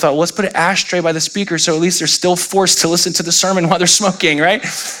 And so I thought, well, let's put an ashtray by the speaker so at least they're still forced to listen to the sermon while they're smoking, right?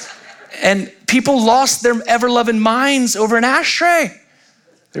 And people lost their ever-loving minds over an ashtray.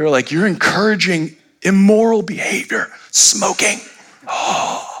 They were like, you're encouraging immoral behavior, smoking.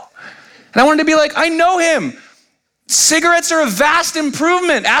 Oh. And I wanted to be like, I know him. Cigarettes are a vast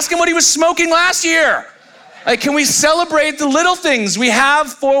improvement. Ask him what he was smoking last year. Like, can we celebrate the little things? We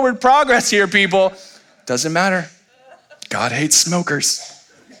have forward progress here, people. Doesn't matter. God hates smokers.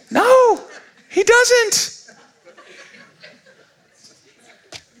 No, he doesn't.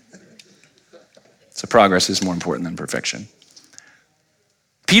 So progress is more important than perfection.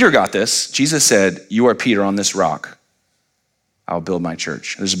 Peter got this. Jesus said, you are Peter, on this rock I'll build my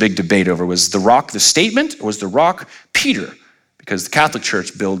church. There's a big debate over, was the rock the statement or was the rock Peter? Because the Catholic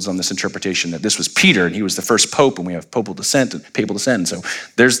Church builds on this interpretation that this was Peter and he was the first pope, and we have papal descent. And so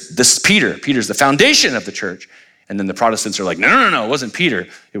there's this Peter. Peter's the foundation of the church. And then the Protestants are like, no, it wasn't Peter.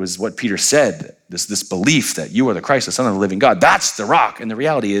 It was what Peter said, this belief that you are the Christ, the Son of the living God. That's the rock. And the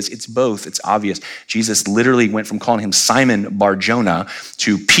reality is it's both. It's obvious. Jesus literally went from calling him Simon Bar-Jonah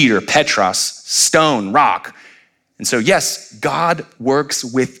to Peter, Petros, stone, rock. And so yes, God works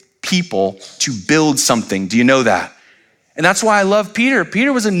with people to build something. Do you know that? And that's why I love Peter.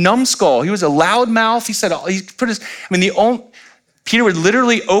 Peter was a numbskull. He was a loudmouth. He said, Peter would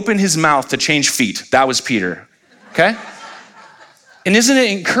literally open his mouth to change feet. That was Peter. Okay? And isn't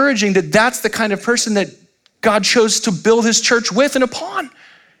it encouraging that that's the kind of person that God chose to build his church with and upon?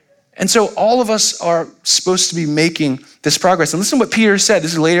 And so all of us are supposed to be making this progress. And listen to what Peter said.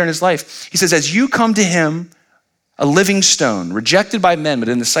 This is later in his life. He says, as you come to him, a living stone, rejected by men, but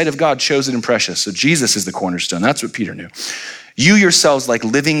in the sight of God, chosen and precious. So Jesus is the cornerstone. That's what Peter knew. You yourselves, like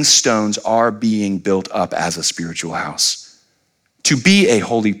living stones, are being built up as a spiritual house, to be a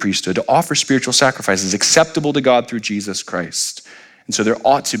holy priesthood, to offer spiritual sacrifices acceptable to God through Jesus Christ. And so there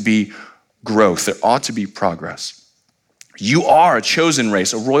ought to be growth. There ought to be progress. You are a chosen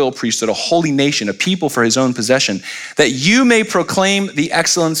race, a royal priesthood, a holy nation, a people for his own possession, that you may proclaim the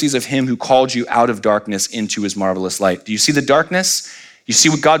excellencies of him who called you out of darkness into his marvelous light. Do you see the darkness? You see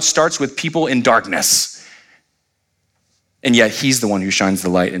what God starts with people in darkness. And yet he's the one who shines the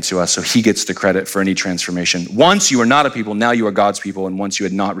light into us, so he gets the credit for any transformation. Once you were not a people, now you are God's people, and once you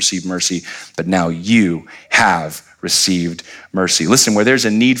had not received mercy, but now you have received mercy. Listen, where there's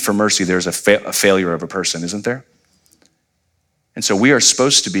a need for mercy, there's a failure of a person, isn't there? And so we are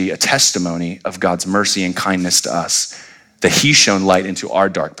supposed to be a testimony of God's mercy and kindness to us, that he shone light into our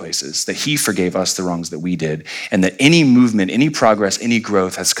dark places, that he forgave us the wrongs that we did, and that any movement, any progress, any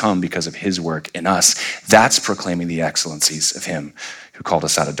growth has come because of his work in us. That's proclaiming the excellencies of him who called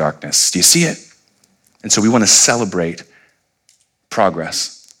us out of darkness. Do you see it? And so we want to celebrate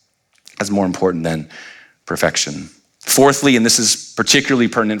progress as more important than perfection. Fourthly, and this is particularly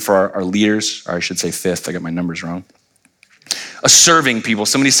pertinent for our leaders, or I should say fifth, I got my numbers wrong. A serving people.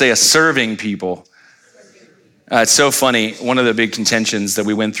 Somebody say a serving people. It's so funny. One of the big contentions that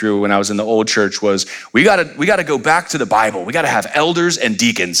we went through when I was in the old church was we got to go back to the Bible. We got to have elders and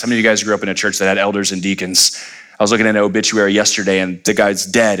deacons. Some of you guys grew up in a church that had elders and deacons. I was looking at an obituary yesterday and the guy's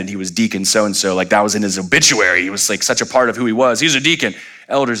dead and he was deacon so-and-so. Like that was in his obituary. He was like such a part of who he was. He was a deacon.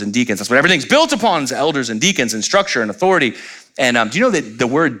 Elders and deacons. That's what everything's built upon, is elders and deacons and structure and authority. And do you know that the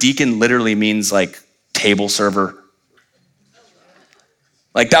word deacon literally means like table server?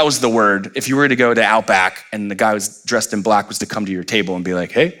 Like that was the word. If you were to go to Outback and the guy was dressed in black was to come to your table and be like,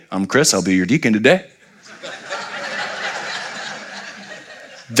 hey, I'm Chris, I'll be your deacon today.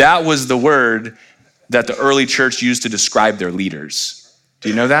 That was the word that the early church used to describe their leaders. Do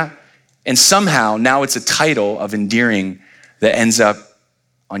you know that? And somehow now it's a title of endearing that ends up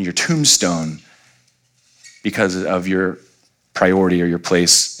on your tombstone because of your priority or your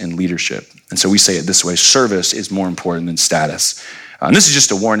place in leadership. And so we say it this way: service is more important than status. And this is just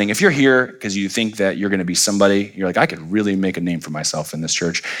a warning. If you're here because you think that you're going to be somebody, you're like, I could really make a name for myself in this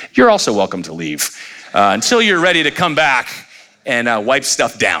church, you're also welcome to leave until you're ready to come back and wipe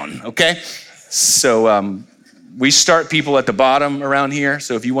stuff down, okay? So we start people at the bottom around here.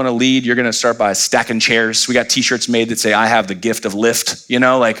 So if you want to lead, you're going to start by stacking chairs. We got t-shirts made that say, I have the gift of lift, you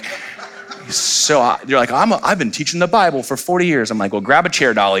know, like, so you're like, I've been teaching the Bible for 40 years. I'm like, well, grab a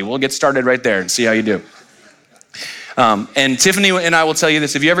chair, Dolly. We'll get started right there and see how you do. And Tiffany and I will tell you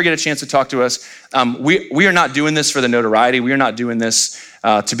this: if you ever get a chance to talk to us, we are not doing this for the notoriety. We are not doing this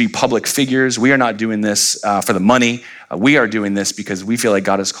to be public figures. We are not doing this for the money. We are doing this because we feel like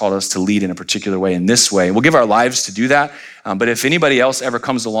God has called us to lead in a particular way, in this way. We'll give our lives to do that. But if anybody else ever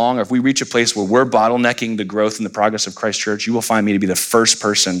comes along, or if we reach a place where we're bottlenecking the growth and the progress of Christ Church, you will find me to be the first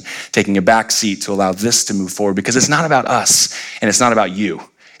person taking a back seat to allow this to move forward, because it's not about us and it's not about you.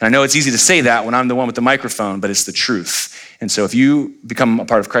 And I know it's easy to say that when I'm the one with the microphone, but it's the truth. And so if you become a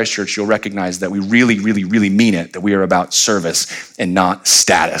part of Christ Church, you'll recognize that we really, really, really mean it, that we are about service and not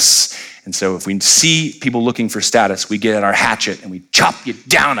status. And so if we see people looking for status, we get at our hatchet and we chop you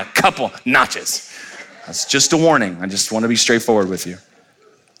down a couple notches. That's just a warning. I just want to be straightforward with you.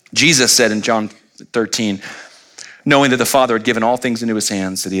 Jesus said in John 13, knowing that the Father had given all things into his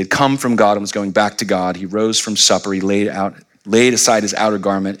hands, that he had come from God and was going back to God, he rose from supper, he laid aside his outer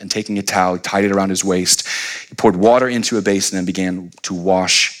garment, and taking a towel, he tied it around his waist. He poured water into a basin and began to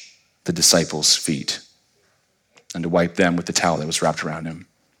wash the disciples' feet and to wipe them with the towel that was wrapped around him.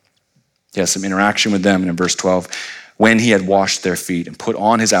 He has some interaction with them, and in verse 12, when he had washed their feet and put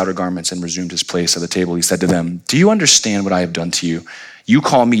on his outer garments and resumed his place at the table, he said to them, do you understand what I have done to you? You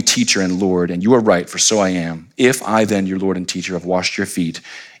call me teacher and Lord, and you are right, for so I am. If I then, your Lord and teacher, have washed your feet,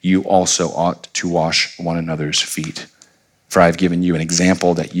 you also ought to wash one another's feet. For I have given you an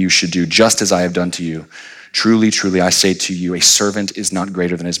example that you should do just as I have done to you. Truly, truly, I say to you, a servant is not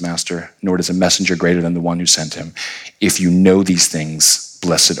greater than his master, nor is a messenger greater than the one who sent him. If you know these things,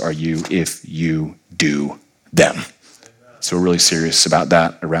 blessed are you if you do them. So we're really serious about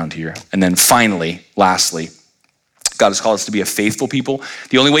that around here. And then finally, lastly, God has called us to be a faithful people.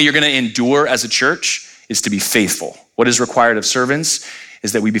 The only way you're going to endure as a church is to be faithful. What is required of servants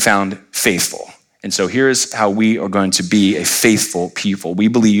is that we be found faithful. And so here's how we are going to be a faithful people. We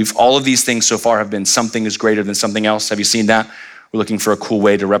believe all of these things so far have been something is greater than something else. Have you seen that? We're looking for a cool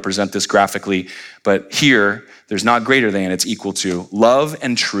way to represent this graphically. But here, there's not greater than, it's equal to. Love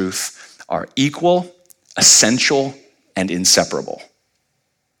and truth are equal, essential, and inseparable.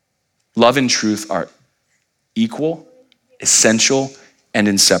 Love and truth are equal, essential, and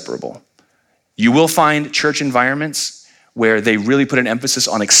inseparable. You will find church environments where they really put an emphasis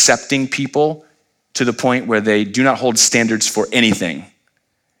on accepting people to the point where they do not hold standards for anything.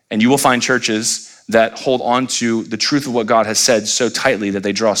 And you will find churches that hold on to the truth of what God has said so tightly that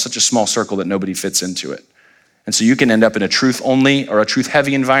they draw such a small circle that nobody fits into it. And so you can end up in a truth only or a truth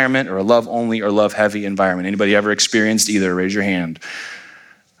heavy environment or a love only or love heavy environment. Anybody ever experienced either? Raise your hand.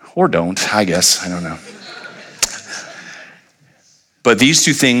 Or don't, I guess, I don't know. But these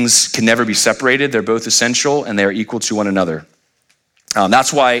two things can never be separated. They're both essential and they are equal to one another.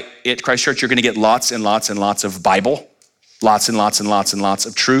 That's why at Christ Church, you're gonna get lots and lots and lots of Bible, lots and lots and lots and lots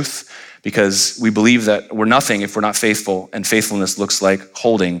of truth, because we believe that we're nothing if we're not faithful, and faithfulness looks like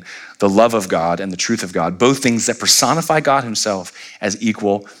holding the love of God and the truth of God, both things that personify God himself as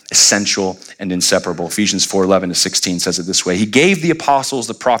equal, essential, and inseparable. Ephesians 4:11-16 says it this way: He gave the apostles,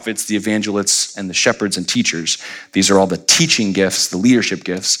 the prophets, the evangelists, and the shepherds and teachers. These are all the teaching gifts, the leadership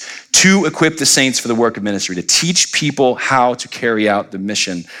gifts, to equip the saints for the work of ministry, to teach people how to carry out the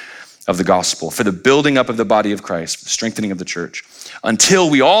mission of the gospel, for the building up of the body of Christ, for the strengthening of the church,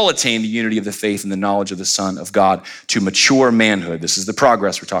 until we all attain the unity of the faith and the knowledge of the Son of God, to mature manhood. This is the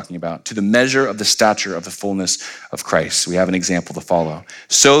progress we're talking about, to the measure of the stature of the fullness of Christ. We have an example to follow.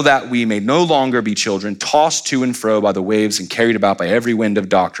 So that we may no longer be children, tossed to and fro by the waves and carried about by every wind of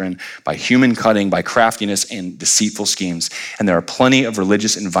doctrine, by human cunning, by craftiness and deceitful schemes. And there are plenty of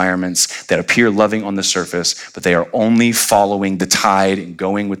religious environments that appear loving on the surface, but they are only following the tide and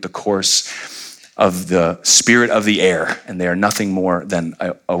going with the course of the spirit of the air, and they are nothing more than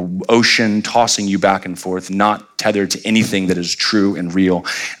a ocean tossing you back and forth, not tethered to anything that is true and real.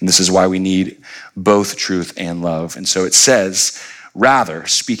 And this is why we need both truth and love. And so it says, rather,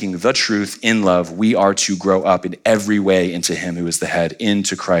 speaking the truth in love, we are to grow up in every way into him who is the head,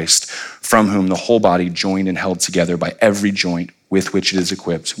 into Christ, from whom the whole body, joined and held together by every joint with which it is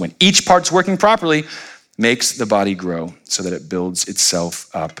equipped, when each part's working properly, makes the body grow so that it builds itself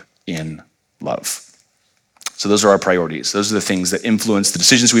up in love. So those are our priorities. Those are the things that influence the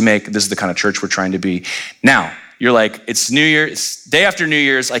decisions we make. This is the kind of church we're trying to be. Now, you're like, it's New Year, it's day after New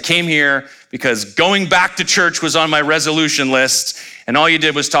Year's. I came here because going back to church was on my resolution list, and all you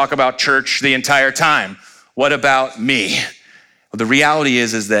did was talk about church the entire time. What about me? Well, the reality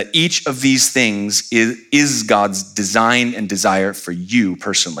is that each of these things is God's design and desire for you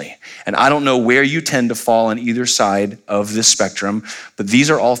personally. And I don't know where you tend to fall on either side of this spectrum, but these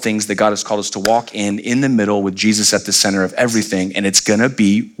are all things that God has called us to walk in the middle with Jesus at the center of everything, and it's gonna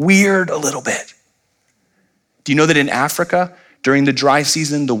be weird a little bit. Do you know that in Africa, during the dry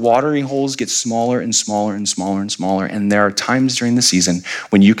season, the watering holes get smaller and smaller and smaller and smaller, and there are times during the season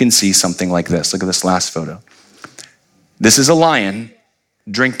when you can see something like this. Look at this last photo. This is a lion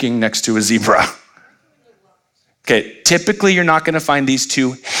drinking next to a zebra. Okay, typically you're not gonna find these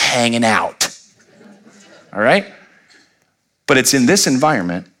two hanging out, all right? But it's in this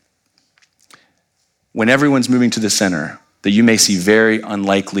environment, when everyone's moving to the center, that you may see very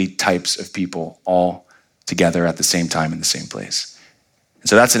unlikely types of people all together at the same time in the same place. And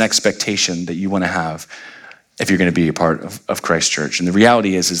so that's an expectation that you wanna have if you're gonna be a part of Christ Church. And the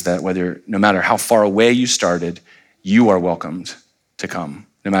reality is that no matter how far away you started, you are welcomed to come.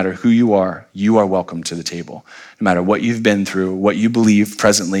 No matter who you are welcome to the table. No matter what you've been through, what you believe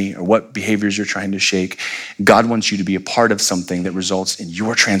presently, or what behaviors you're trying to shake, God wants you to be a part of something that results in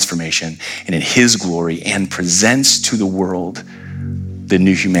your transformation and in his glory, and presents to the world the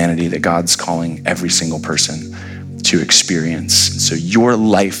new humanity that God's calling every single person to experience. So your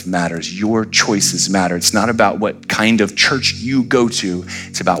life matters, your choices matter. It's not about what kind of church you go to,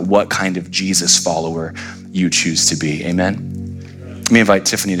 it's about what kind of Jesus follower you choose to be. Amen? Let me invite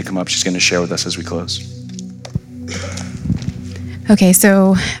Tiffany to come up. She's going to share with us as we close. Okay,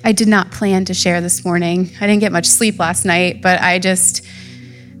 so I did not plan to share this morning. I didn't get much sleep last night, but I just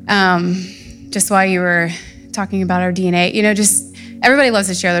while you were talking about our DNA, everybody loves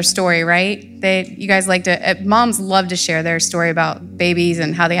to share their story, right? You guys moms love to share their story about babies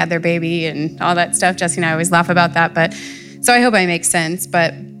and how they had their baby and all that stuff. Jesse and I always laugh about that, so I hope I make sense,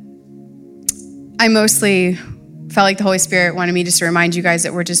 but I mostly felt like the Holy Spirit wanted me just to remind you guys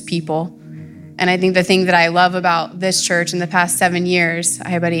that we're just people. And I think the thing that I love about this church in the past 7 years,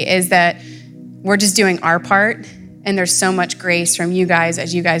 Hi Buddy, is that we're just doing our part, and there's so much grace from you guys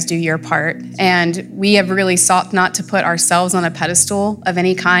as you guys do your part. And we have really sought not to put ourselves on a pedestal of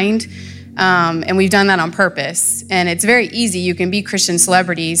any kind, And we've done that on purpose. And it's very easy. You can be Christian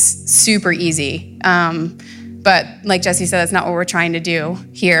celebrities super easy. But like Jesse said, that's not what we're trying to do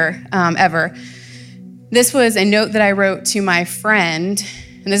here ever. This was a note that I wrote to my friend.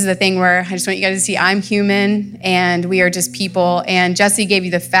 And this is the thing where I just want you guys to see I'm human and we are just people. And Jesse gave you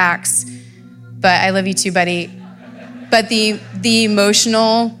the facts, but I love you too, buddy. But the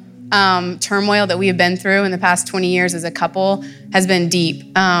emotional turmoil that we have been through in the past 20 years as a couple has been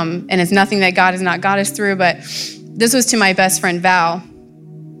deep. And it's nothing that God has not got us through, but this was to my best friend, Val,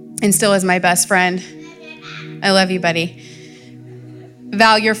 and still is my best friend. I love you, buddy.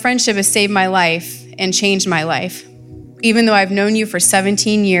 Val, your friendship has saved my life and changed my life. Even though I've known you for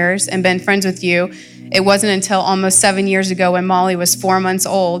 17 years and been friends with you, it wasn't until almost 7 years ago when Molly was 4 months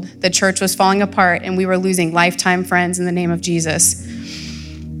old, the church was falling apart and we were losing lifetime friends in the name of Jesus.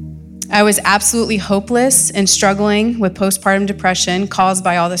 I was absolutely hopeless and struggling with postpartum depression caused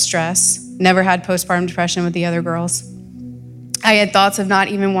by all the stress. Never had postpartum depression with the other girls. I had thoughts of not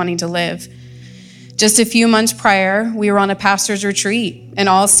even wanting to live. Just a few months prior, we were on a pastor's retreat and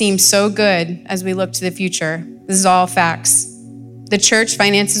all seemed so good as we looked to the future. This is all facts. The church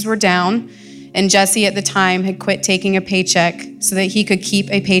finances were down, and Jesse at the time had quit taking a paycheck so that he could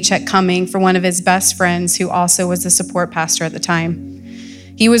keep a paycheck coming for one of his best friends who also was the support pastor at the time.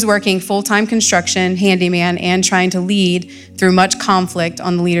 He was working full-time construction, handyman, and trying to lead through much conflict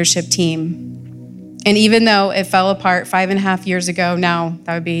on the leadership team. And even though it fell apart 5.5 years ago, now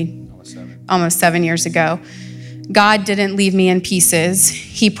that would be almost 7 years ago, God didn't leave me in pieces.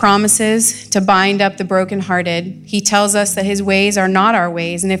 He promises to bind up the brokenhearted. He tells us that his ways are not our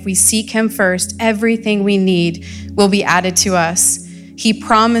ways, and if we seek him first, everything we need will be added to us. He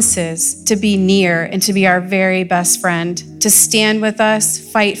promises to be near and to be our very best friend, to stand with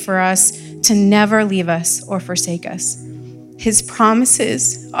us, fight for us, to never leave us or forsake us. His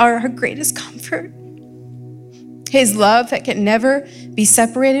promises are our greatest comfort. His love that can never be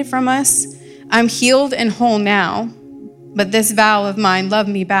separated from us. I'm healed and whole now, but this Val of mine loved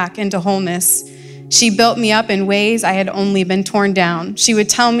me back into wholeness. She built me up in ways I had only been torn down. She would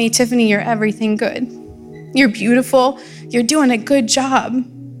tell me, Tiffany, you're everything good. You're beautiful. You're doing a good job.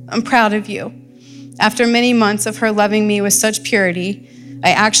 I'm proud of you. After many months of her loving me with such purity,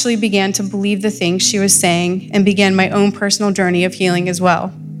 I actually began to believe the things she was saying and began my own personal journey of healing as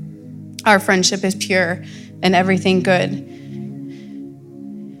well. Our friendship is pure and everything good.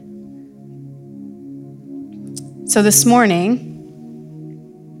 So this morning,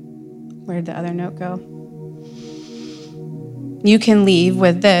 where did the other note go? You can leave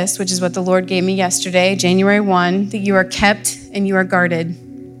with this, which is what the Lord gave me yesterday, January 1, that you are kept and you are guarded.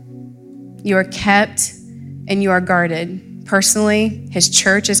 You are kept and you are guarded. Personally, his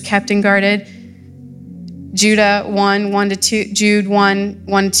church is kept and guarded. Jude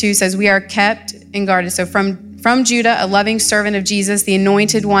 1:1-2 says, we are kept and guarded. So from Judah, a loving servant of Jesus, the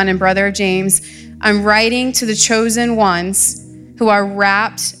anointed one and brother of James, I'm writing to the chosen ones who are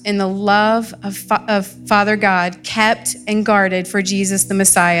wrapped in the love of Father God, kept and guarded for Jesus the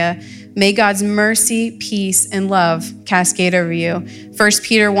Messiah. May God's mercy, peace, and love cascade over you. 1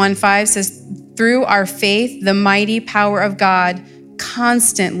 Peter 1:5 says, through our faith, the mighty power of God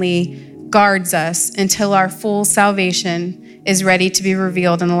constantly guards us until our full salvation is ready to be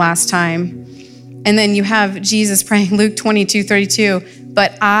revealed in the last time. And then you have Jesus praying, Luke 22:32,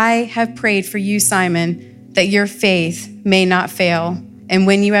 but I have prayed for you, Simon, that your faith may not fail. And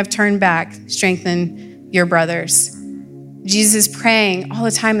when you have turned back, strengthen your brothers. Jesus is praying all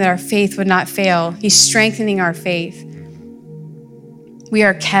the time that our faith would not fail. He's strengthening our faith. We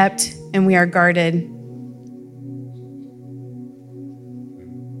are kept and we are guarded.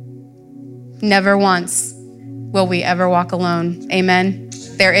 Never once will we ever walk alone. Amen.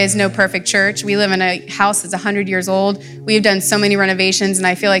 There is no perfect church. We live in a house that's 100 years old. We've done so many renovations, and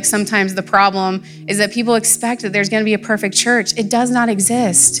I feel like sometimes the problem is that people expect that there's going to be a perfect church. It does not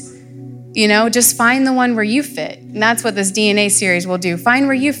exist. You know, just find the one where you fit. And that's what this DNA series will do. Find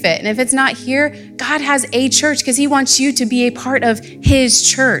where you fit. And if it's not here, God has a church because he wants you to be a part of his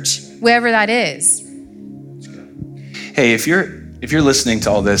church, wherever that is. Hey, if you're listening to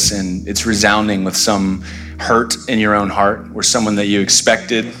all this and it's resounding with some hurt in your own heart, where someone that you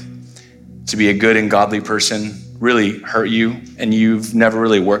expected to be a good and godly person really hurt you and you've never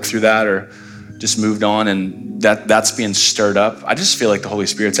really worked through that or just moved on, and that's being stirred up, I just feel like the Holy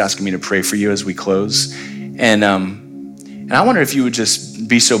Spirit's asking me to pray for you as we close. And I wonder if you would just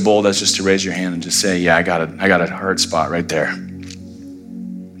be so bold as just to raise your hand and just say, yeah, I got a hurt spot right there.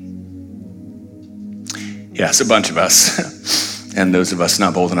 Yeah, it's a bunch of us. And those of us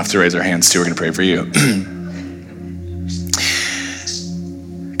not bold enough to raise our hands too, we're gonna pray for you.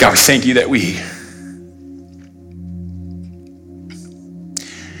 God, we thank you that we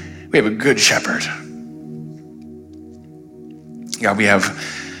have a good shepherd. God, we have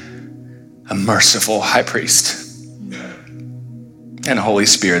a merciful high priest and a Holy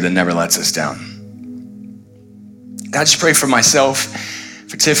Spirit that never lets us down. God, I just pray for myself,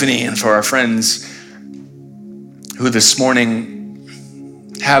 for Tiffany, and for our friends who this morning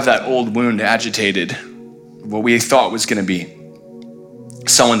have that old wound agitated, what we thought was going to be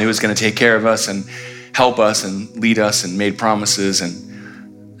someone who was going to take care of us and help us and lead us and made promises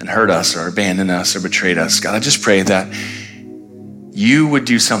and hurt us or abandon us or betrayed us. God, I just pray that you would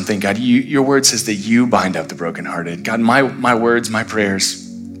do something. God, your word says that you bind up the brokenhearted. God, my words, my prayers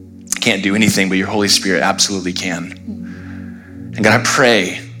can't do anything, but your Holy Spirit absolutely can. And God, I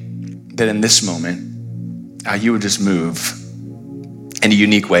pray that in this moment, you would just move in a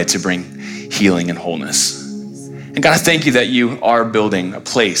unique way to bring healing and wholeness. And God, I thank you that you are building a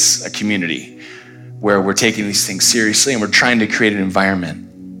place, a community, where we're taking these things seriously and we're trying to create an environment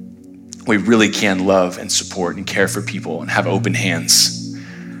we really can love and support and care for people and have open hands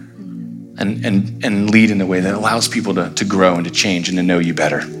and lead in a way that allows people to grow and to change and to know you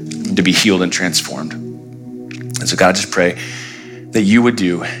better and to be healed and transformed. And so God, I just pray that you would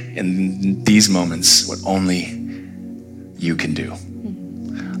do in these moments what only you can do.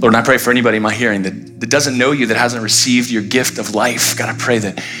 Lord, and I pray for anybody in my hearing that doesn't know you, that hasn't received your gift of life. God, I pray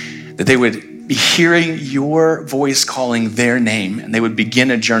that they would be hearing your voice calling their name, and they would begin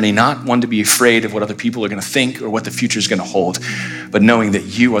a journey, not one to be afraid of what other people are going to think or what the future is going to hold, but knowing that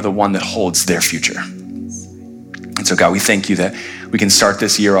you are the one that holds their future. And so God, we thank you that we can start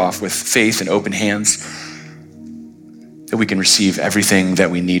this year off with faith and open hands, that we can receive everything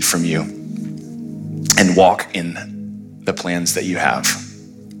that we need from you and walk in the plans that you have.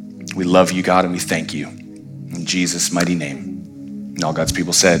 We love you, God, and we thank you. In Jesus' mighty name. And all God's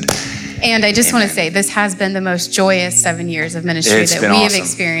people said, and I just want to say, this has been the most joyous 7 years of ministry that we have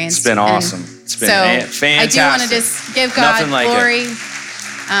experienced. It's been awesome. It's been fantastic. I do want to just give God glory.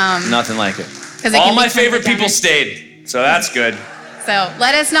 Nothing like it. All my favorite people stayed, so that's good. So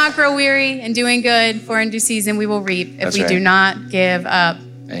let us not grow weary in doing good, for in due season we will reap if we do not give up.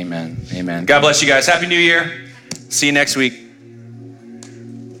 Amen. Amen. God bless you guys. Happy New Year. See you next week.